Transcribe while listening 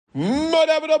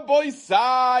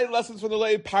Lessons from the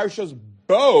late Parshas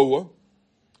Bo.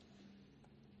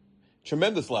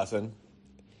 Tremendous lesson.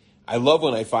 I love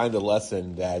when I find a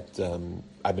lesson that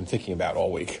I've been thinking about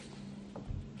all week.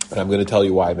 And I'm going to tell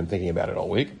you why I've been thinking about it all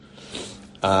week.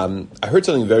 I heard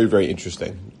something very, very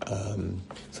interesting.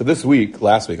 So this week,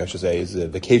 last week I should say, is a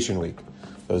vacation week.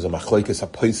 There was a machlokes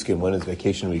haposkim when is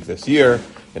vacation week this year.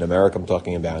 In America I'm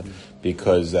talking about,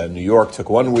 because New York took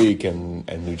 1 week and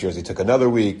New Jersey took another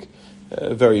week.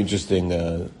 Very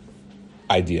interesting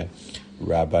idea.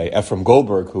 Rabbi Ephraim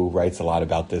Goldberg, who writes a lot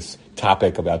about this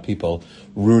topic, about people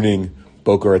ruining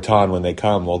Boca Raton when they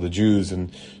come, all the Jews, and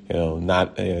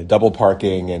not double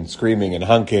parking and screaming and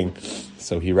honking.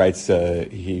 So he writes.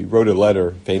 He wrote a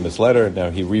letter, famous letter. Now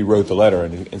he rewrote the letter,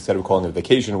 and instead of calling it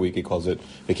vacation week, he calls it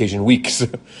vacation weeks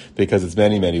because it's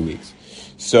many, many weeks.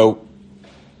 So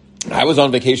I was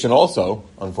on vacation also,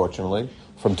 unfortunately,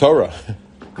 from Torah.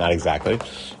 Not exactly.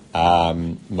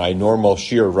 My normal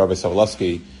shiur of Rabbi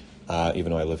Sovolosky,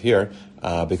 even though I live here,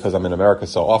 because I'm in America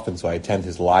so often, so I attend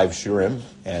his live shiurim.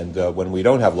 And when we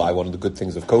don't have live, one of the good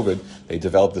things of COVID, they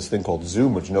developed this thing called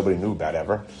Zoom, which nobody knew about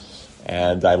ever.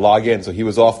 And I log in, so he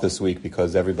was off this week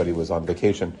because everybody was on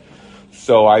vacation.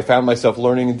 So I found myself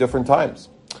learning in different times.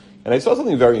 And I saw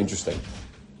something very interesting.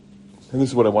 And this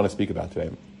is what I want to speak about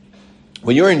today.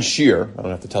 When you're in shiur, I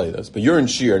don't have to tell you this, but you're in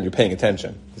shiur and you're paying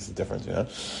attention. This is the difference,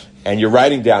 And you're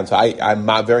writing down. So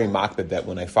I'm very makpid that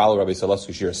when I follow Rabbi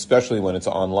Solovsky shiur, especially when it's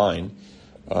online,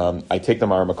 I take the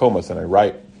Mara Makomos and I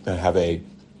write. I have a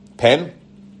pen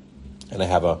and I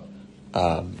have a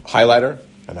highlighter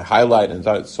and I highlight,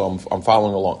 and so I'm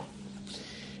following along.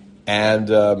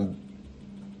 And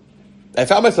I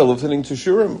found myself listening to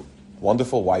shiurim.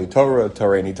 Wonderful, why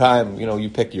Torah anytime. You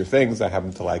pick your things. I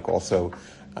happen to like also.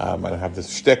 I don't have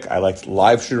this shtick. I like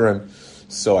live shiurim.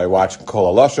 So I watch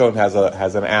Kol HaLashon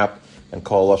has an app, and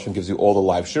Kol HaLashon gives you all the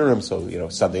live shiurim. So,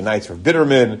 Sunday nights are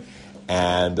Bitterman,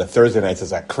 and Thursday nights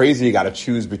is like crazy. You got to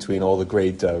choose between all the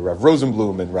great Rav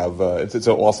Rosenblum and Rav, it's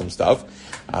awesome stuff.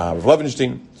 Rav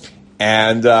Levenstein.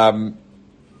 And,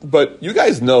 but you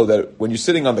guys know that when you're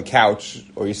sitting on the couch,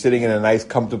 or you're sitting in a nice,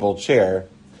 comfortable chair,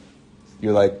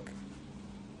 you're like,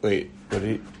 wait,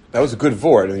 that was a good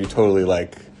vort, and you're totally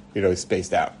like,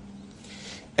 spaced out.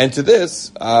 And to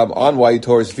this, on Why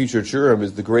Torah's featured shiurim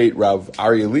is the great Rav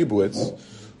Aryeh Leibowitz,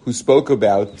 who spoke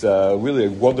about really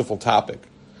a wonderful topic.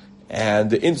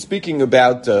 And in speaking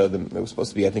about, it was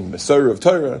supposed to be, I think, Mesorah of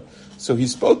Torah, so he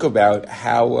spoke about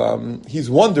how he's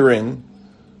wondering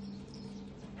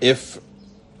if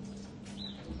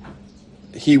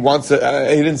he wants to,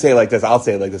 he didn't say it like this, I'll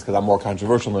say it like this because I'm more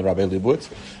controversial than Rabbi Leibowitz.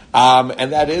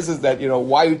 And that is that,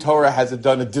 why Torah has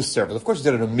done a disservice. Of course, he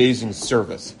did an amazing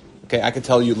service. Okay, I could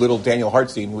tell you little Daniel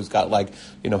Hartstein, who's got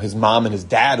his mom and his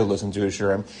dad who listen to his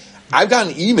shiurim. I've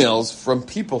gotten emails from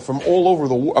people from all over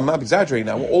the world, I'm not exaggerating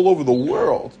now, all over the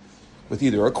world, with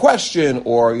either a question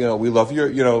or, we love your,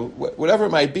 whatever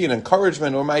it might be, an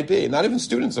encouragement or it might be, not even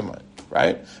students of mine,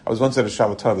 right? I was once at a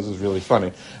Shabbaton, this is really funny.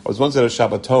 I was once at a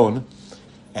Shabbaton,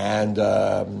 and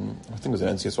I think it was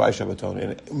an NCSY Shabbaton,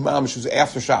 and Mom, she was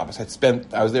after Shabbos.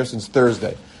 I was there since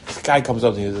Thursday. This guy comes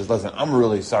up to me and says, listen, I'm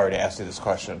really sorry to ask you this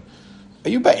question. Are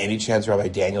you by any chance Rabbi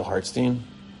Daniel Hartstein?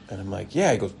 And I'm like,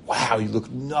 yeah. He goes, wow, you look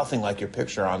nothing like your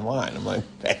picture online. I'm like,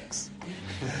 thanks.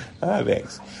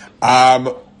 Thanks.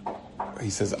 He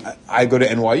says, I go to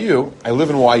NYU, I live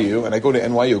in YU, and I go to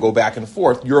NYU, go back and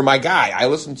forth. You're my guy. I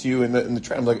listen to you in the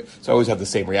train. I'm like, so I always have the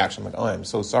same reaction. I'm like, oh, I'm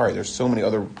so sorry. There's so many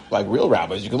other real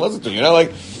rabbis you can listen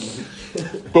to,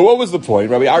 But what was the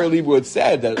point? Rabbi Aryeh Leibowitz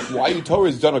said that YU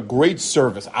Torah has done a great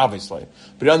service, obviously.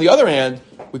 But on the other hand,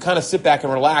 we kind of sit back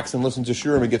and relax and listen to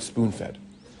shiurim and get spoon-fed.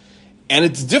 And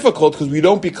it's difficult because we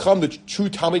don't become the true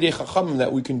Talmidei Chachamim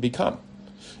that we can become.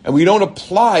 And we don't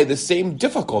apply the same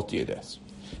difficulty of this.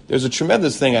 There's a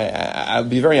tremendous thing. I'll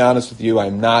be very honest with you.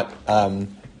 I'm not,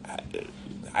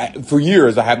 for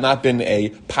years, I have not been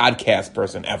a podcast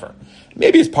person ever.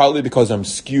 Maybe it's partly because I'm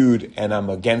skewed and I'm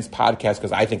against podcasts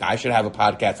because I think I should have a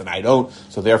podcast and I don't.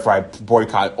 So therefore I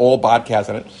boycott all podcasts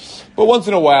on it. But once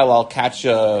in a while I'll catch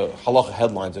halacha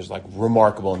headlines that's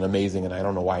remarkable and amazing, and I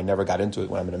don't know why I never got into it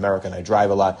when I'm in America and I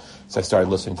drive a lot. So I started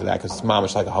listening to that because it's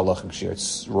mamish like a halachic shiur.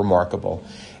 It's remarkable.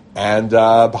 And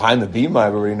behind the bima,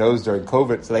 everybody knows during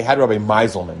COVID, so they had Rabbi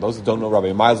Meiselman. Those who don't know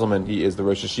Rabbi Meiselman, he is the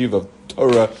Rosh Hashiva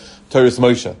of Torah's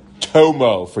Moshe.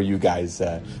 Tomo for you guys,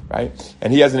 right?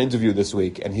 And he has an interview this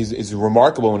week, and it's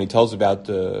remarkable when he tells about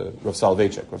Rav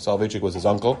Soloveitchik. Rav Soloveitchik was his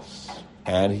uncle,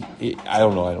 and I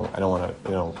don't want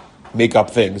to make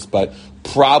up things, but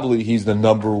probably he's the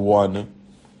number one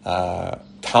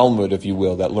Talmud, if you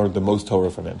will, that learned the most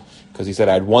Torah from him. Because he said,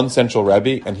 I had one central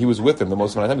Rebbe, and he was with him the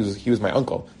most amount of time. He was my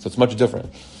uncle. So it's much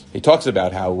different. He talks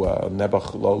about how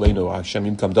Nebuch Lo Leinu, Hashem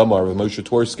Yimkam Damar, Moshe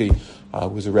Torsky, who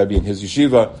was a Rebbe in his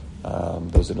yeshiva,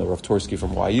 those that know Rav Torsky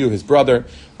from YU, his brother,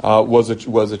 was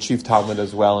a chief Talmud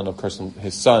as well, and of course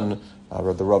his son,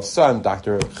 the Rav's son,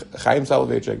 Dr. Chaim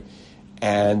Soloveitchik.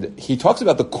 And he talks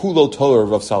about the Kulo Torah of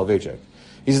Rav Soloveitchik.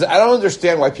 He says, I don't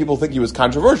understand why people think he was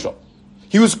controversial.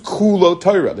 He was Kulo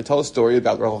Torah. They tell a story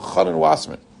about Rav Chanan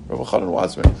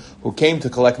Wassman, who came to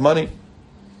collect money.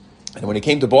 And when he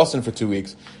came to Boston for 2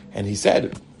 weeks, and he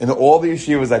said, in all the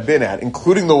yeshivas I've been at,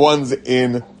 including the ones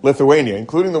in Lithuania,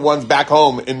 including the ones back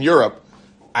home in Europe,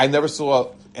 I never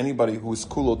saw anybody who was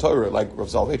Kulo Torah like Rav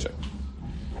Soloveitchik.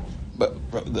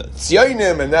 But the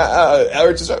Tzionim and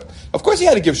Eretz Yisrael, of course he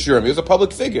had to give shiurim. He was a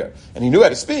public figure, and he knew how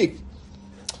to speak.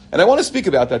 And I want to speak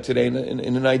about that today in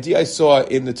an idea I saw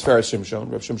in the Tiferes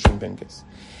Shimshon, Rav Shimshon Pincus.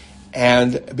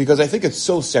 And because I think it's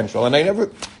so central, and I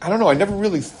never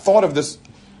really thought of this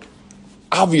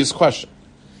obvious question.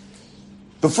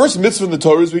 The first mitzvah in the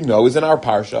Torah, as we know, is in our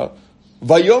parsha.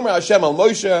 Vayomer Hashem al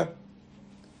Moshe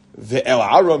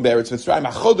ve'el Aaron be'eretz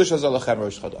Mitzrayim hachodesh hazeh lachem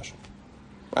rosh chadashim.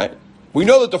 Right? We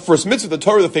know that the first mitzvah of the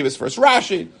Torah, the famous first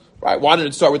Rashi, right, wanted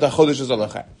to start with the chodesh hazeh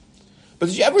lachem. But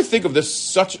did you ever think of this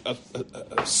such a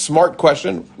smart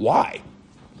question? Why?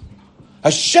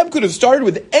 Hashem could have started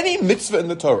with any mitzvah in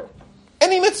the Torah.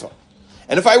 Any mitzvah.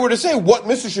 And if I were to say, what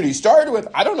mitzvah should he start with?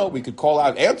 I don't know. We could call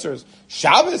out answers.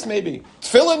 Shabbos, maybe.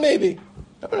 Tefillin, maybe.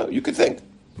 I don't know. You could think.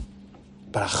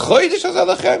 But chodesh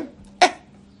hazeh lachem?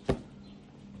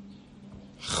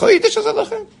 Chodesh hazeh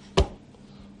lachem?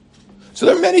 So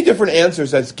there are many different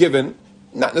answers that's given,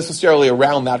 not necessarily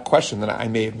around that question, that I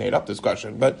may have made up this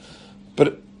question, but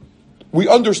we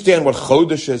understand what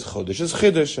Chodesh is. Chodesh is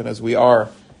Chiddush, and as we are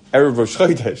Erev Rosh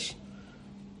Chodesh,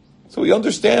 so we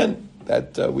understand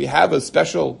that we have a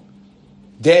special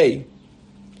day,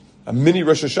 a mini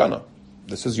Rosh Hashanah.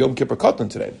 This is Yom Kippur Katan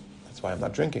today. That's why I'm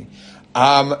not drinking.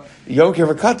 Yom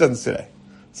Kippur Katan today.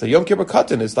 So Yom Kippur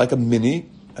Katan is like a mini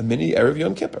Erev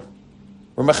Yom Kippur.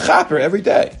 We're mechaper every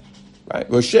day. Right?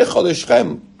 Rosh Chodesh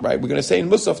Shem, right? We're going to say in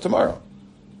Musaf tomorrow.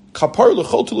 Kapar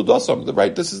l'chol tuludosam,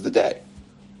 right? This is the day.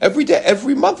 Every day,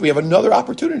 every month, we have another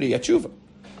opportunity at Tshuva.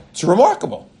 It's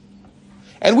remarkable.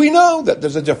 And we know that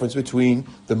there's a difference between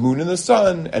the moon and the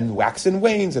sun, and wax and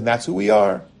wanes, and that's who we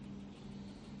are.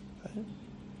 Right?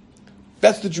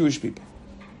 That's the Jewish people.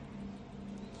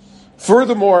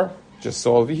 Furthermore, just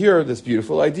saw over here this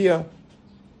beautiful idea.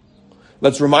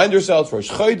 Let's remind ourselves,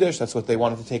 Rosh Chodesh, that's what they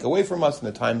wanted to take away from us in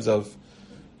the times of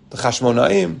the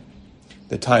Chashmonaim,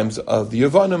 the times of the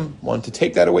Yevanim, wanted to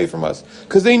take that away from us.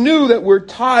 Because they knew that we're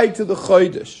tied to the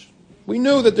Chodesh. We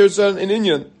knew that there's an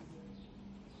inyan.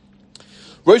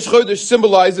 Rosh Chodesh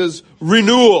symbolizes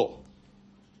renewal.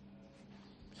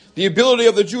 The ability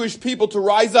of the Jewish people to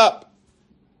rise up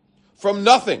from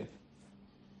nothing.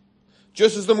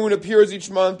 Just as the moon appears each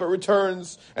month but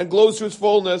returns and glows to its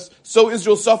fullness, so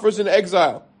Israel suffers in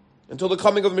exile until the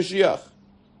coming of Mashiach.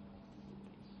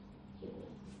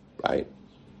 Right?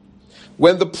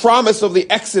 When the promise of the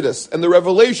Exodus and the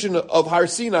revelation of Har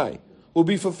Sinai will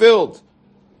be fulfilled,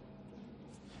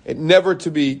 it never to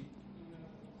be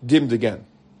dimmed again.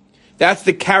 That's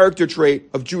the character trait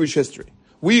of Jewish history.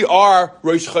 We are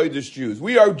Rosh Chodesh Jews.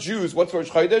 We are Jews. What's Rosh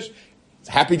Chodesh? It's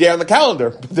a happy day on the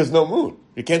calendar, but there's no moon.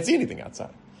 You can't see anything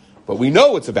outside. But we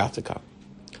know what's about to come.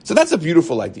 So that's a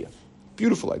beautiful idea.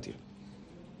 Beautiful idea.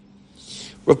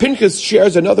 Rav Pinchas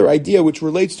shares another idea which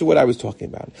relates to what I was talking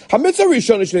about. HaMitzvah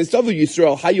Rishona Shneisavu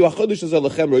Yisrael Hayu HaChodesh Hazeh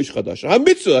Lechem Rosh Chadash.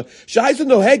 HaMitzvah Shehaysa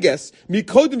Noheges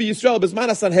Mikodem Yisrael Bezman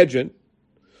HaSanhedrin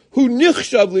Hu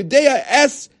Nichshav L'Deya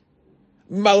Es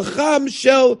Malcham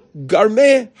Shel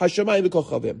Garmei HaShamayim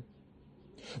V'Kochavim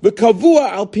V'Kavua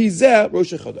Al Pizeh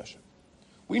Rosh Chadash.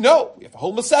 We know, we have a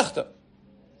whole Masechta.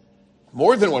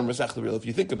 More than one Masechta, really, if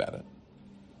you think about it.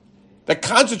 That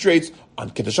concentrates on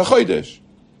Kiddush HaChodesh.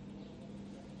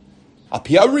 Al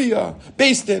Pi Ariyah,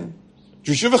 based in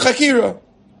Drusha V'Chakira.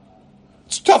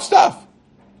 It's tough stuff.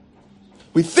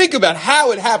 We think about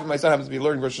how it happened. My son happens to be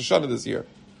learning Rosh Hashanah this year.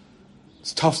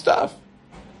 It's tough stuff.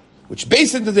 Which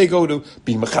basin did they go to?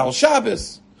 Be Mechal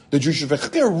Shabbos. The Jewish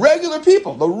regular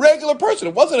people, the regular person.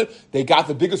 It wasn't they got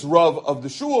the biggest Rav of the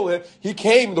shul. He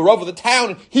came, the Rav of the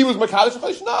town, he was Makadosh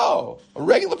HaChodesh. No. A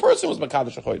regular person was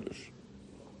Makadosh HaChodesh.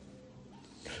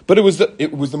 But it was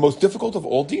the most difficult of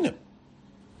all dinim.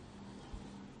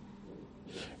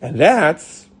 And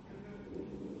that's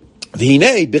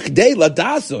V'hinei b'chdei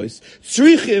ladasos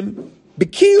tzrichim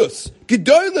b'kiyus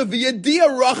gedoyle v'yedia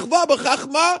rachva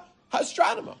b'chachma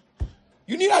astronomer.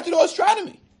 You need how to know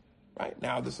astronomy. Right?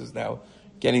 Now, this is now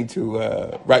getting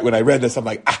to, right when I read this, I'm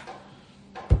like,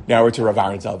 now we're to Rav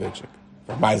Aaron Soloveitchik.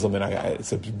 Rav Meiselman,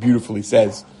 it beautifully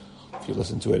says, if you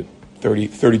listen to it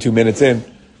 32 minutes in,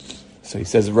 so he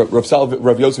says, Rav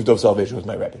Yosef Dov Soloveitchik was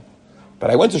my Rebbe. But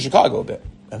I went to Chicago a bit,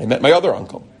 and I met my other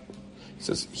uncle. He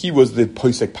says, he was the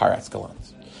Posek Paratz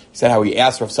Galans. He said how he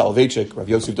asked Rav Soloveitchik, Rav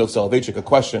Yosef Dov Soloveitchik, a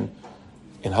question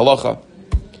in halacha,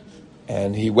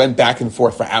 and he went back and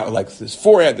forth for hours, like this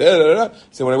forehand.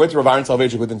 So when I went to Rav Aaron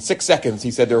Soloveitchik, within 6 seconds,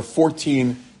 he said, there are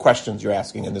 14 questions you're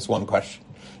asking in this one question.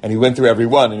 And he went through every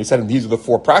one, and he said, these are the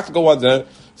 4 practical ones. And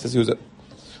says but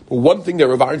one thing that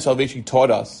Rav Aaron Soloveitchik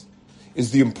taught us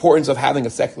is the importance of having a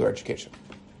secular education.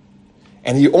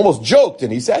 And he almost joked,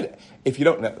 and he said, if you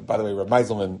don't know, by the way, Rav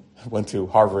Meiselman went to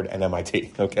Harvard and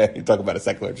MIT, okay? You talk about a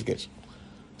secular education.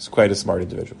 He's quite a smart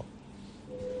individual.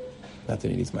 Not that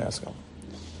he needs my Askel.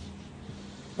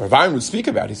 Rav Aaron would speak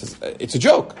about it. He says, it's a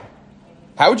joke.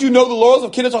 How would you know the laws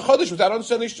of Kiddush HaChodesh without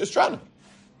understanding astronomy?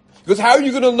 Because how are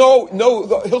you going to know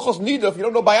the Hilchos Nida if you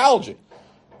don't know biology?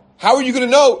 How are you going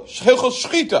to know Hilchos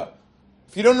Shchita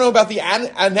if you don't know about the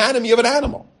anatomy of an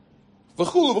animal?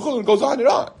 V'chulu, v'chulu, it goes on and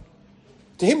on.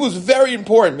 To him it was very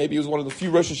important. Maybe he was one of the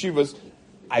few Rosh Hashivas,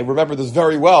 I remember this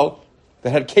very well,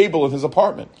 that had cable in his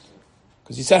apartment.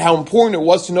 Because he said how important it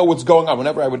was to know what's going on.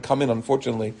 Whenever I would come in,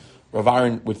 unfortunately, Rav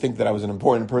Aaron would think that I was an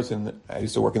important person. I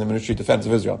used to work in the Ministry of Defense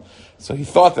of Israel. So he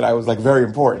thought that I was very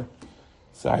important.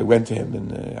 So I went to him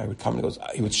and I would come and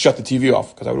he would shut the TV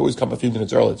off because I would always come a few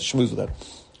minutes early to schmooze with him.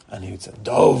 And he would say,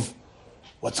 Dov,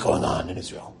 what's going on in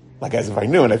Israel? Like as if I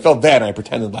knew, and I felt bad and I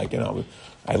pretended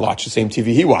I watched the same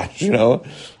TV he watched, I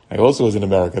also was in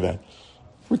America then.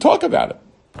 We talk about it.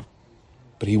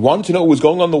 But he wanted to know what was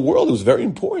going on in the world. It was very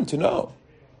important to know.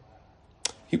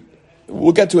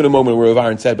 We'll get to it in a moment where Rav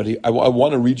Aaron said, but I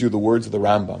want to read you the words of the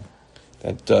Rambam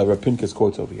that Rav Pinkus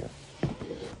quotes over here.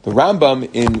 The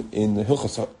Rambam in the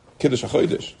Hilchos Kiddush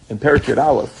HaChodesh, in Perek Yud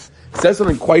Aleph, says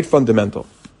something quite fundamental.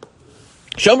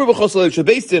 Shamar b'chosel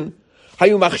shebeistin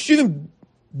hayu machshivim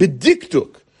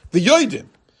b'diktuk v'yoidim.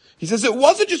 He says it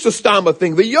wasn't just a stama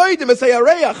thing. V'yoidim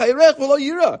esayareach hayrech v'lo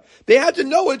yira. They had to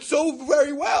know it so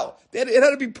very well. It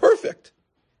had to be perfect,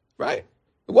 right?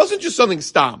 It wasn't just something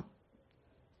stam.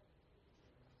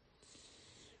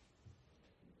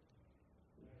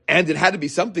 And it had to be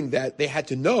something that they had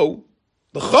to know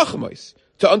the chachmos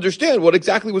to understand what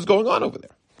exactly was going on over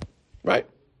there, right?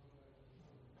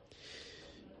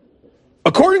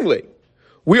 Accordingly,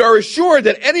 we are assured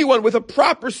that anyone with a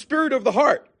proper spirit of the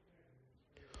heart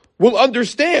will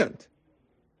understand.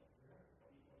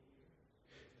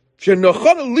 A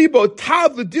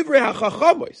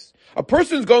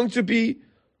person is going to be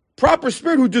proper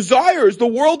spirit who desires the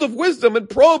world of wisdom and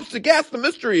probes to grasp the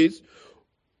mysteries,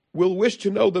 will wish to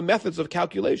know the methods of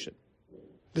calculation.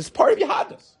 This is part of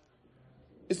Yehadus,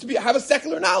 is to have a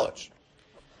secular knowledge.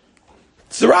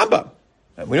 It's the Rambam.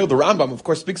 And we know the Rambam, of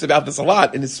course, speaks about this a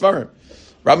lot in his Sfarim.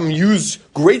 Rambam used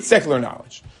great secular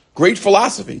knowledge, great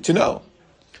philosophy to know.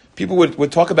 People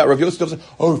would talk about Rav Yosef,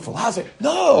 philosophy.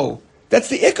 No, that's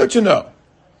the Iker to know.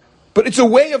 But it's a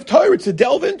way of Torah to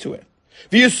delve into it.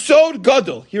 V'yesod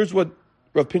gadol, here's what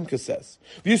Rav Pinkus says.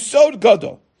 V'yesod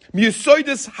gadol,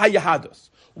 miyesoidus hayahadus.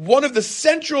 One of the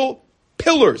central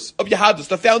pillars of Yehadus,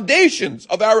 the foundations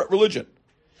of our religion.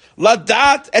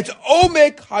 Ladat et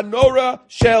omek hanora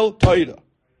shel Torah.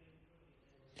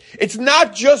 It's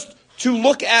not just to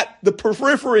look at the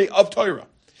periphery of Torah.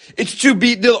 It's to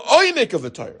be the omek of the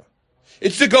Torah.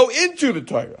 It's to go into the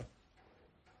Torah.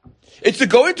 It's to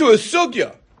go into a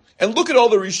sugya and look at all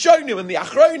the Rishonim and the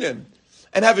Achronim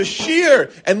and have a shear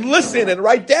and listen and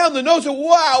write down the notes. And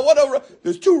wow,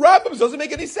 there's 2 Rambams, doesn't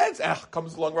make any sense.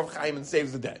 Comes along Rav Chaim and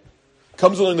saves the day.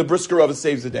 Comes along the Brisker Rav and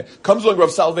saves the day. Comes along Rav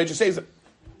Soloveitchik saves it.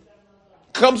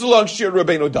 Comes along Shir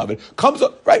Rabbeinu David.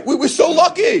 Right? We're so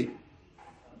lucky.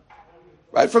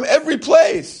 Right? From every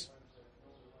place.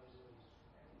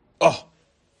 Rav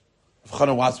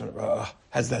Chanan Watzman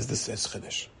has this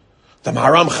Chiddush. The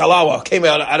Maharam Chalawa came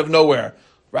out of nowhere.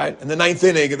 Right? In the 9th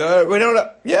inning.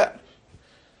 Yeah.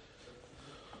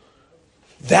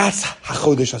 That's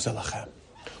HaChodesh HaZelachem.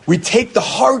 We take the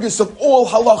hardest of all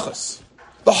halachas.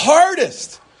 The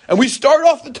hardest. And we start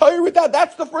off the Torah with that.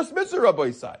 That's the first mitzvah, Rabbi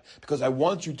Yisai. Because I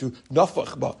want you to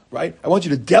nafach, right? I want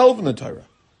you to delve in the Torah.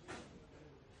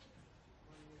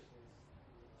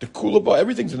 The kulaba,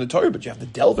 everything's in the Torah, but you have to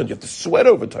delve in. You have to sweat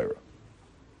over Torah.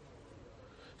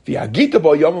 The Agita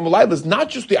Bo Yom HaMalayla is not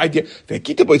just the idea. The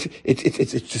Agita Bo,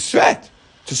 it's to sweat.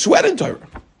 To sweat in Torah.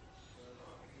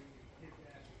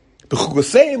 The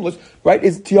Chugaseim, right,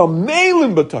 is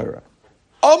Tiyamelim b'Torah.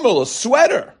 Amel, a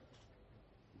sweater.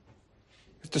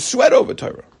 You have to sweat over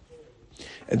Torah.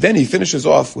 And then he finishes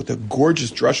off with a gorgeous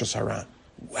drasha saran.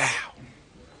 Wow.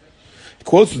 He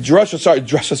quotes the drashas of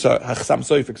the drashas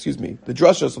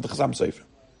of the Chassam Sofer.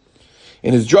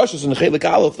 In his drashas in the Chelik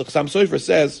Aleph, the Chassam Sofer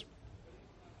says,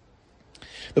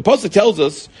 the pasuk tells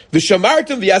us,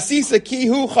 "V'shamartem v'yasisa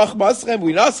kihu chachmaschem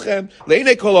v'inaschem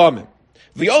le'inei kol amim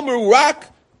v'yomeru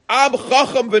rak am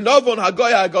chacham v'novon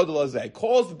hagoya hagodol hazeh."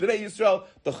 Calls the Bnei Yisrael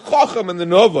the chacham and the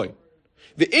novon.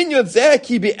 V'inyan zeh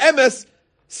ki be'emes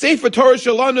sefer Torah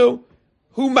shalanu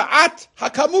hu ma'at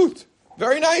hakamut.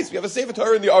 Very nice. We have a sefer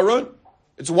Torah in the Aron.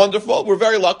 It's wonderful. We're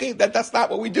very lucky that that's not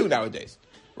what we do nowadays,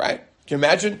 right? Can you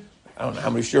imagine? I don't know how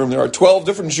many shiurim there are. 12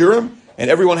 different shiurim. And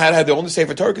everyone had their own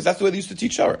Sefer Torah because that's the way they used to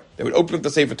teach Torah. They would open up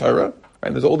the Sefer Torah, right?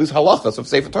 And there's all these halachas of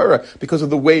Sefer Torah because of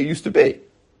the way it used to be.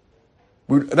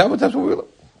 That's what we were.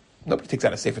 Nobody takes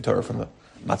out a Sefer Torah from the.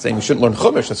 I'm not saying we shouldn't learn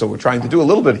Chumash. That's what we're trying to do a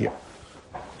little bit here.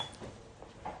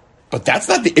 But that's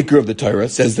not the ikr of the Torah,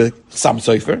 says the Chassam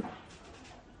Sofer.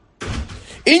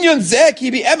 Inyan zeh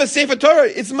ki bi emes Sefer Torah.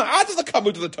 It's ma'at of the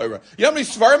kamut of the Torah. You know how many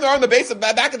svarim there are in the base,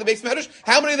 back in the base medrash?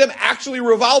 How many of them actually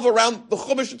revolve around the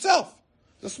Chumash itself?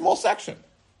 It's a small section.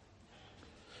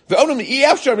 And I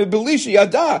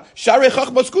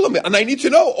need to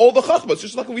know all the chachmas,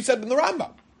 just like we said in the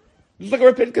Rambam. Just like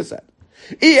Rav Pinkus said.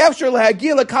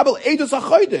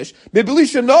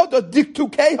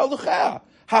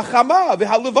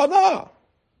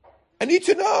 I need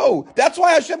to know. That's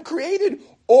why Hashem created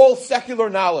all secular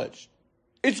knowledge.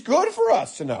 It's good for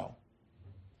us to know.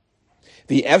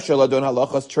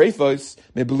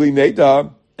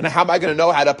 And how am I going to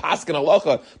know how to paskin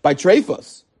halacha by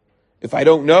treifos if I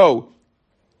don't know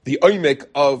the oimik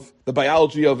of the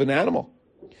biology of an animal?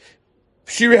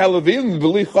 Shiri halavim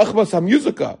b'li chachmas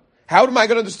hamuzika. How am I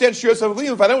going to understand shiras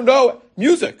halavim if I don't know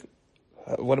music?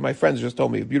 One of my friends just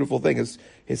told me a beautiful thing is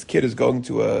his kid is going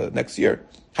to next year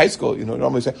high school. You know,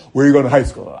 normally say, "Where are you going to high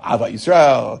school?" Avat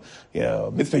Yisrael,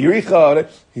 Mitzvah Yericha.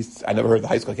 I never heard the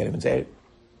high school. I can't even say it.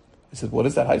 I said, "What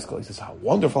is that high school?" He says, "A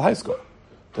wonderful high school.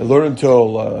 They learn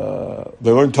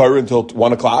Torah until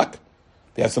 1:00.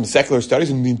 They have some secular studies,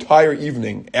 and the entire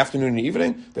evening, afternoon and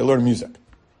evening, they learn music,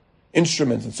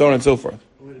 instruments, and so on and so forth.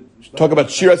 Talk about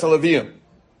shiras halavim.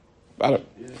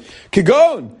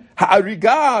 Kigon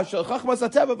ha'ariga shel chachmas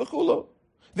hateva v'chulo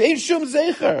ve'in shum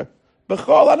zecher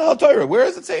b'chol anal Torah. Where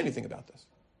does it say anything about this?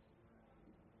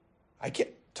 I can't.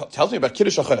 Tells me about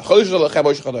kiddush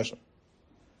chodesh.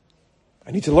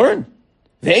 I need to learn.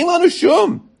 Ve'in lanu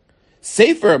shum.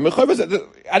 Sefer,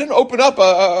 I didn't open up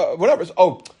whatever.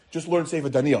 Oh, just learn Sefer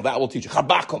Daniel. That will teach you.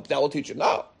 Habakkuk, that will teach you.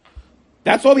 No.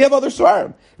 That's why we have other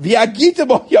svarim. V'yagita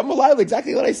bo yom halayla,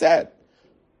 exactly what I said.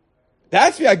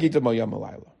 That's v'yagita bo yom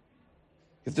halayla.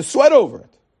 You have to sweat over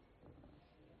it.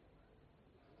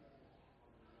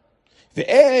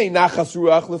 V'ei nachas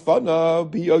ruach lefana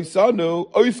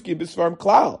b'yoisanu oiski b'svarim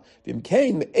klal.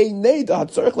 V'imkein ei neida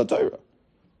hatzorech l'Torah.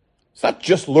 It's not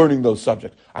just learning those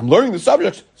subjects. I'm learning the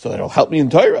subjects so that it'll help me in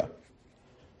Torah.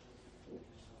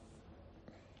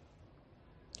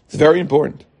 It's very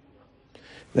important.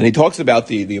 Then he talks about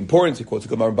the importance. He quotes a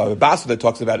Gemara in Baba Basra that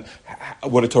talks about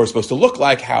what a Torah is supposed to look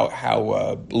like, how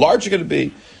large it's going to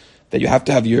be. That you have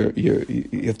to have you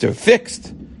have to have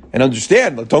fixed and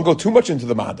understand. Like, don't go too much into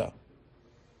the Mada.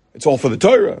 It's all for the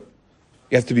Torah.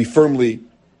 You have to be firmly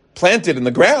planted in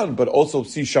the ground, but also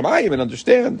see Shamayim and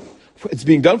understand. It's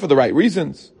being done for the right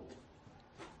reasons.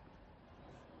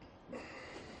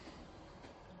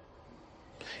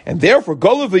 And therefore,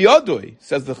 Golu v'yadui,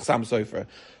 says the Chassam Sofer,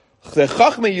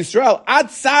 Chachmei Yisrael, ad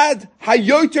sad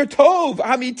hayoter tov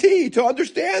amiti, to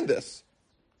understand this.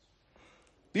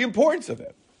 The importance of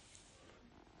it.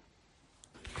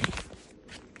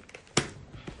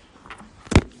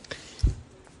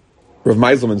 Rav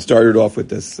Meiselman started off with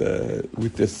this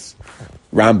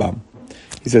Rambam.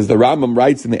 He says the Rambam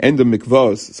writes in the end of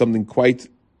Mikvos something quite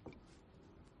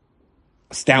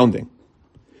astounding.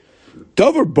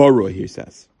 Dover Boroi, he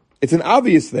says, it's an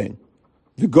obvious thing.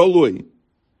 The Golui,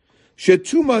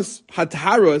 Shetumas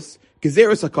Hatharos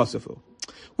Gezeres Hakosafu.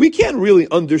 We can't really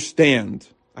understand.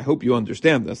 I hope you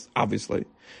understand this. Obviously,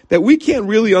 that we can't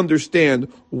really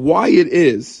understand why it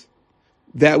is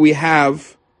that we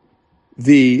have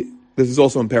the. This is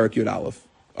also in Perek Yud Aleph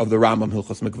of the Rambam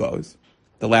Hilchos Mikvos,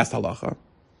 the last halacha.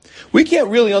 We can't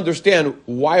really understand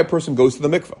why a person goes to the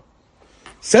mikvah.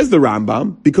 Says the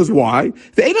Rambam, because why?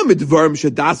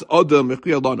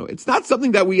 It's not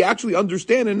something that we actually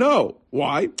understand and know.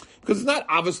 Why? Because it's not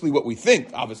obviously what we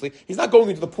think, obviously. He's not going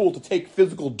into the pool to take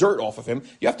physical dirt off of him.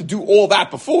 You have to do all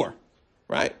that before,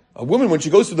 right? A woman, when she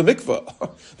goes to the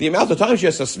mikvah, the amount of time she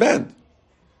has to spend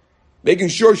making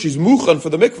sure she's muchan for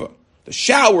the mikvah. The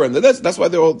shower and the this. That's why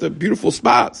they're all the beautiful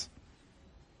spas.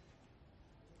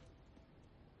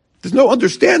 There's no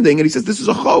understanding, and he says this is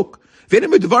a chok. It's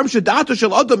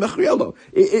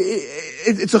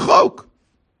a chok.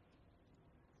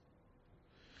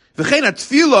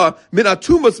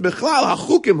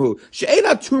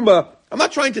 I'm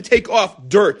not trying to take off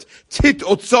dirt, tit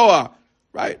otzoa,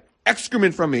 right?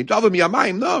 Excrement from me.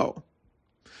 No.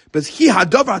 But he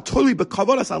hadavar totally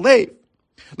bekavodas alev.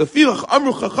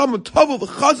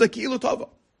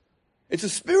 It's a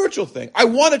spiritual thing. I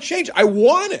want to change. I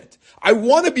want it. I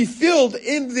want to be filled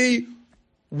in the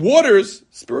waters,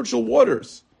 spiritual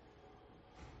waters.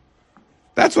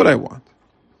 That's what I want.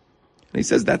 And he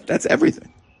says that's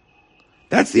everything.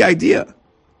 That's the idea.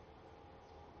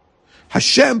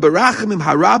 Hashem barachamim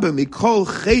harabim mikol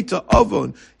cheta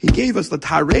avon. He gave us the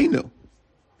tarenu.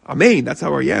 Amen. That's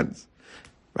how he ends.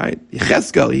 Right?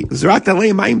 Yechezkel, zrak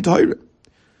alei mayim Torah.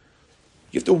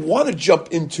 You have to want to jump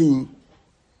into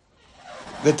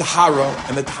the Tahara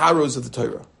and the Taharos of the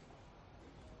Torah.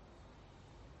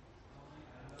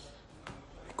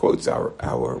 He quotes our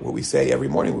what we say every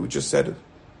morning, what we just said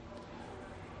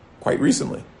quite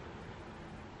recently.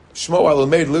 Shmo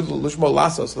alamed lishmo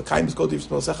lasos l'kaim b'skotiv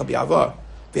shmosecha bi'ava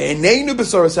ve'eneinu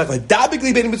b'sorasecha dabik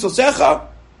li beinu b'sorasecha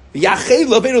v'yachei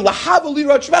l'beinu l'hava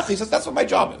lirat shmecha. He says that's what my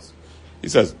job is. He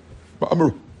says,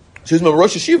 "She's my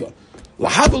Rosh Hashiva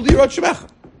l'hava lirat shmecha."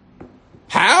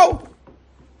 How?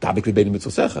 Dabik li beinu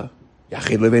b'sorasecha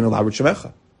yachei l'beinu l'hava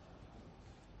shmecha.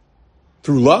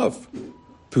 Through love,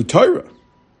 through Torah,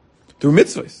 through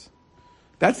mitzvahs.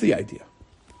 That's the idea.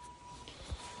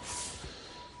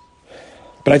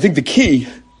 But I think the key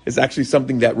is actually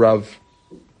something that Rav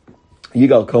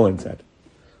Yigal Cohen said.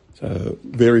 It's a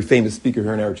very famous speaker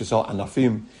here in Eretz Yisrael,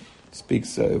 Anafim,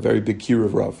 speaks a very big kir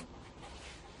of Rav.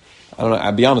 I don't know,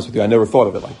 I'll be honest with you, I never thought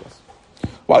of it like this.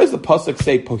 Why does the pasuk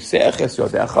say, Poseach es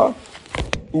yodecha,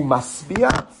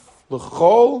 umasbia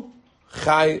l'chol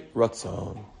chai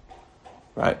ratzon?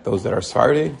 Right? Those that are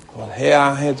Sephardi,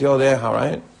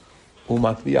 right?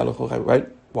 Umasbia l'chol chai, right?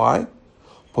 Why?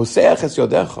 Poseach es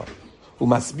yodecha.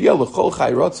 Umasbia l'chol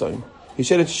chai ratzon. He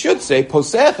said it should say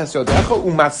posech es yodecha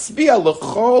umasbia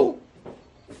l'chol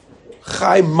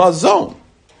chai mazon.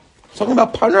 Talking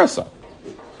about parnasa.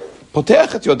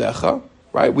 Potech es yodecha,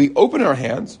 right? We open our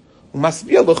hands.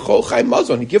 Umasbia l'chol chai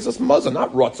mazon. He gives us mazon,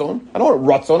 not ratzon. I don't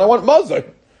want ratzon. I want mazon.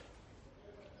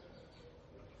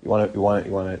 You want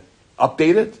to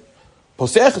update it?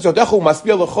 Posech es yodecha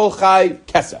umasbia l'chol chai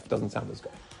kesef. Doesn't sound as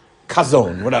good.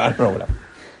 Kazon. Whatever. I don't know. Whatever.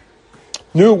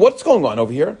 No, what's going on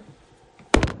over here?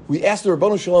 We asked the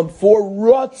Rabbanu Shalom for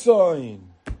ratzon.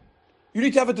 You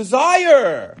need to have a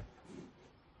desire.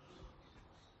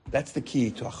 That's the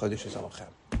key to HaChodesh Zalachem.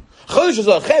 HaChodesh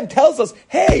Zalachem tells us,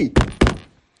 hey,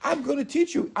 I'm going to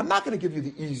teach you. I'm not going to give you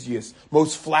the easiest,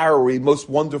 most flowery, most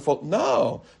wonderful.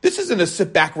 No, this isn't a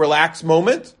sit back, relax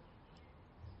moment.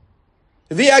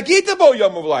 You have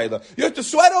to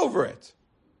sweat over it.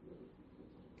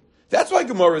 That's why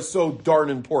Gemara is so darn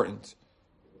important.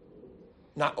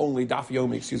 Not only Daf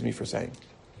Yomi, excuse me for saying.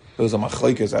 Those are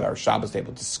machlekes at our Shabbos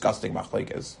table. Disgusting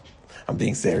machlekes. I'm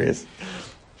being serious.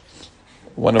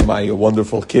 One of my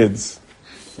wonderful kids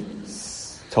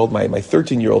told my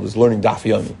 13-year-old is learning Daf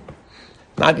Yomi.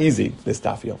 Not easy, this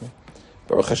Daf Yomi.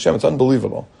 Baruch Hashem, it's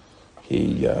unbelievable.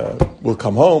 He will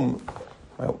come home.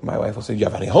 My wife will say, do you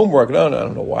have any homework? No, I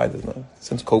don't know why.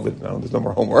 Since COVID, there's no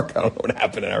more homework. I don't know what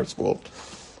happened in our school.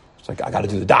 It's like, I got to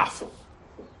do the Daf.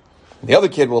 And the other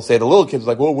kid will say, the little kid's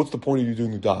like, well, what's the point of you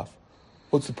doing the daf?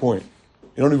 What's the point?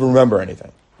 You don't even remember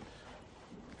anything.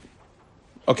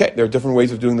 Okay, there are different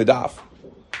ways of doing the daf.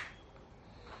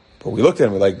 But we looked at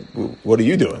him, we're like, what are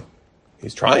you doing?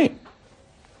 He's trying.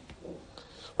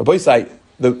 Rabbi Yisai,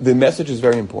 the message is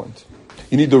very important.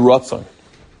 You need the ratzon.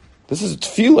 This is a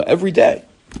tefillah every day.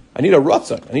 I need a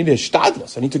ratzon. I need a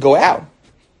shtadlus. I need to go out.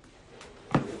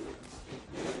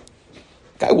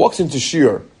 Guy walks into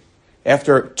shir.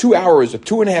 After 2 hours or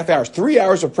 2.5 hours, 3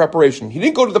 hours of preparation, he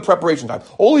didn't go to the preparation time.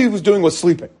 All he was doing was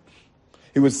sleeping.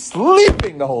 He was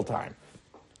sleeping the whole time.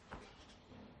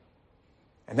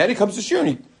 And then he comes to shir and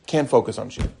he can't focus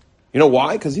on shir. You know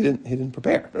why? Because he didn't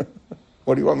prepare.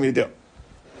 What do you want me to do?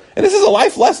 And this is a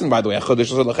life lesson, by the way.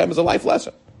 Chodesh Lachem is a life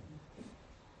lesson.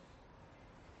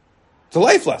 It's a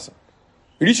life lesson.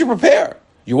 You need to prepare.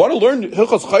 You want to learn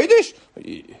Hilchos Chodesh?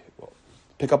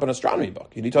 Pick up an astronomy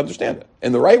book. You need to understand it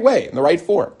in the right way, in the right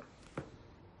form.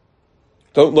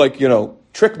 Don't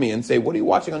trick me and say, what are you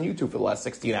watching on YouTube for the last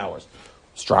 16 hours?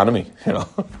 Astronomy, No.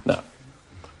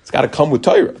 It's got to come with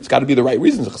Torah. It's got to be the right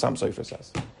reasons, the Chassam Sofer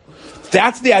says.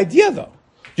 That's the idea, though.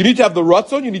 You need to have the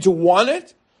ratzon, you need to want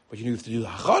it, but you need to do the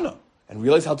hachana and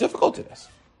realize how difficult it is.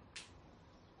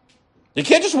 You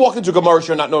can't just walk into a Gemara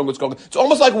shir not knowing what's going on. It's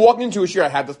almost like walking into a shir. I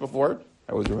had this before.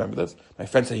 I always remember this. My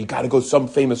friend said, you got to go to some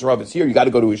famous Rav. It's here. You got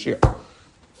to go to a shir.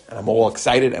 And I'm all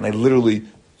excited, and I literally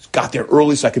got there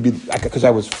early so because I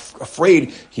was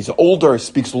afraid. He's older,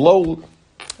 speaks low.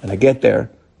 And I get there,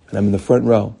 and I'm in the front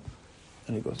row.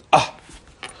 And he goes,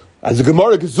 as a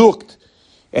Gemara gesucht.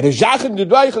 And he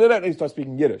starts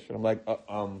speaking Yiddish. And I'm like,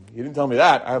 you didn't tell me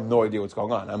that. I have no idea what's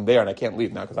going on. I'm there and I can't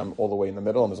leave now because I'm all the way in the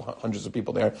middle and there's hundreds of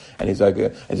people there. And he's like,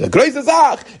 Grace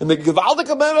Zach! And the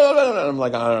Gewaldige and I'm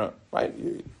like, right?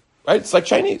 Right? It's like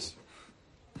Chinese.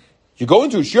 You go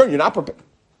into a shir and you're not prepared.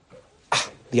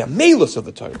 The amelus of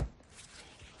the Torah.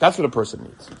 That's what a person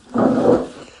needs.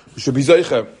 We should be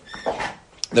zeicha.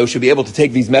 That we should be able to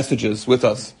take these messages with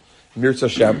us. Mirza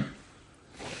Hashem.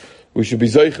 We should be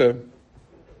zeicha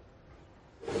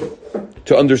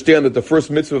to understand that the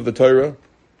first mitzvah of the Torah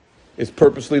is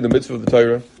purposely the mitzvah of the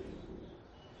Torah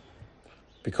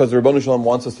because the Rebbeinu Shalom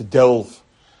wants us to delve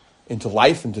into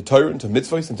life, into Torah, into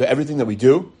mitzvahs, into everything that we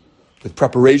do with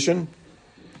preparation,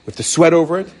 with the sweat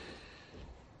over it.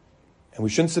 And we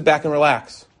shouldn't sit back and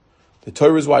relax. The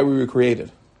Torah is why we were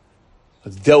created.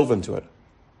 Let's delve into it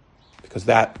because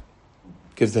that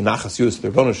gives the Nachas Yus to the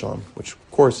Rebbeinu Shalom, which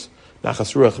of course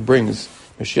Nachas Ruach brings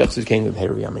Mashiach's kingdom.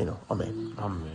 Amen. Amen.